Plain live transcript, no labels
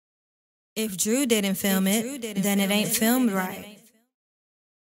If Drew didn't film it, then it ain't filmed right.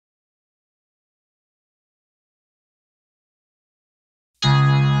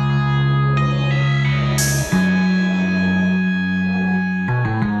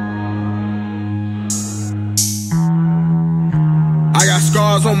 I got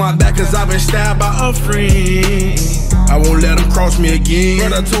scars on my back cause I've been stabbed by a friend. I won't let him cross me again.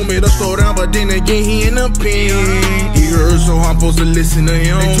 Brother told me to slow down, but then again he in a pen. He heard, so I'm supposed to listen to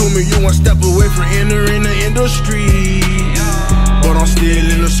him. They told me you one step away from entering the industry, but I'm still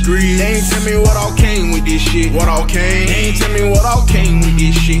in the street. They ain't tell me what all came with this shit. What all came? They ain't tell me what all came with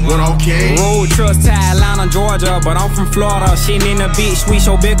this shit. What all came? Road trucks to Atlanta, Georgia, but I'm from Florida. Shitting in the beach, sweet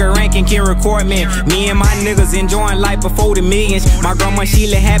show bigger ranking can record me. Me and my niggas enjoying life before the millions. My grandma she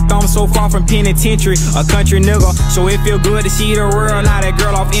let happy, I'm so far from penitentiary. A country nigga, so it feel good to see the world. Now that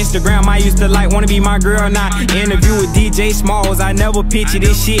girl off Instagram I used to like, wanna be my girl now. Interview with DJ Smalls, I never picture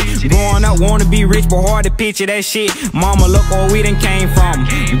this shit. Growing up wanna be rich, but hard to picture that shit. Mama look where we done came from.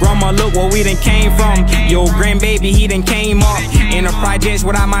 Grandma look where we done came from. Yo grandbaby he done came up in the projects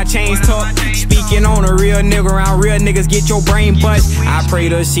without my chains tucked. Speaking on a real nigga, around real niggas get your brain bust. I pray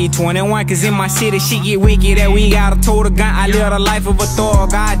to see 21 cause in my city shit get wicked. That we got a total gun, I live the life of a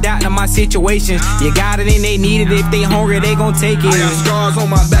thug. I adapt to my situations. You got it and they need it. If they hungry they gon' take it. I got scars on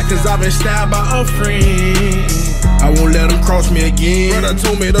my back cause I've been stabbed by a friend. I won't let him cross me again. Brother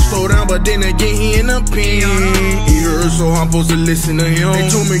told me to slow down, but then again he in a pen. He heard, so I'm supposed to listen to him. They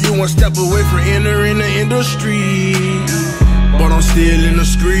told me you one step away from entering the industry, but I'm still in the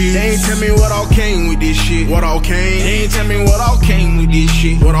street. They ain't tell me what all came with this shit. What all came? They ain't tell me what all came with this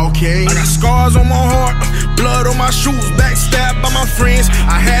shit. What all came? I got scars on my heart, blood on my shoes, backstabbed by my friends.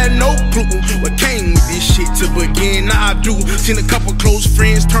 I had no clue what came with this shit to begin. Now I do. Seen a couple close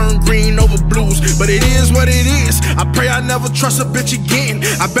friends turn green over blues, but it is what it is. I pray I never trust a bitch again.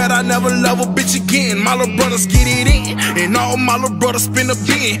 I bet I never love a bitch again. My little brothers get it in, and all my little brothers spin a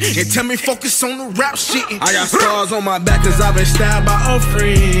bin and tell me focus on the rap shit. I got scars on my back cause I've been stabbed by a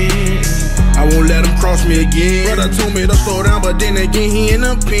friend. I won't let him cross me again. Brother told me to slow down, but then again he in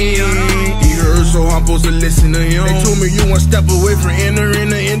a pen. He heard, so I'm supposed to listen to him. They told me you one step away from entering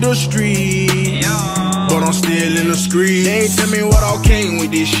the industry, but I'm still in the street. They ain't tell me what all came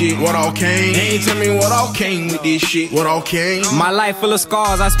with this shit. What all came? They ain't tell me what all came with this shit. What all came? My life full of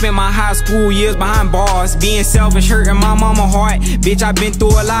scars. I spent my high school years behind bars, being selfish, hurting my mama heart. Bitch, I been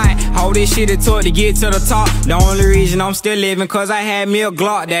through a lot. All this shit it took to get to the top. The only reason I'm still living cause I had me a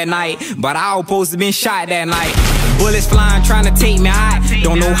Glock that night, but I was supposed to been shot that night. Bullets flying trying to take me out.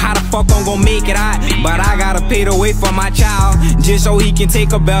 Don't know how the fuck I'm gonna make it out, but I gotta pay the way for my child, just so he can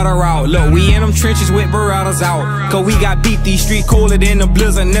take a better route. Look, we in them trenches with Berettas out, cause we got beat these streets colder than the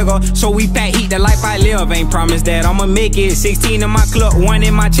blizzard, nigga. So we pack heat the life I live. Ain't promised that I'ma make it. 16 in my club, 1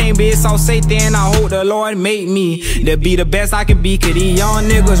 in my chamber. It's all Satan. I hope the Lord make me to be the best I can be. Cause these young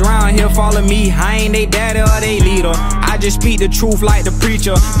niggas round here follow me. I ain't they daddy or they leader. I just speak the truth like the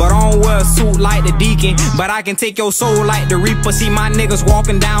preacher, but I don't wear a suit like the deacon. But I can take your soul like the reaper. See my niggas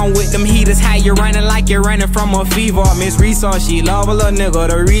walking down with them heaters. How you running like you're running from a fever? Miss Resource, she love a little nigga.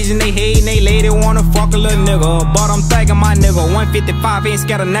 The reason they hatin', they lady wanna fuck a little nigga. But I'm thanking my nigga, 155 ain't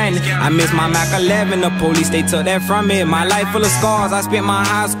scared of nothing. I miss my Mac 11, the police they took that from me. My life full of scars, I spent my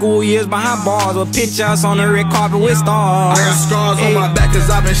high school years behind bars with pictures on the red carpet with stars. I got scars on my back cause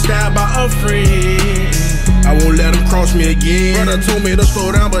I've been stabbed by a friend. I won't let him cross me again. Brother told me to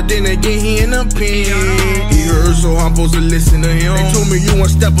slow down, but then again he in a pen. He heard, so I'm supposed to listen to him. They told me you one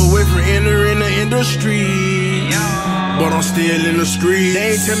step away from entering the industry, but I'm still in the street.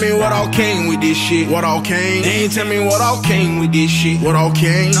 They ain't tell me what all came with this shit. What all came? They ain't tell me what all came with this shit. What all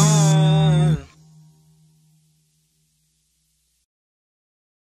came?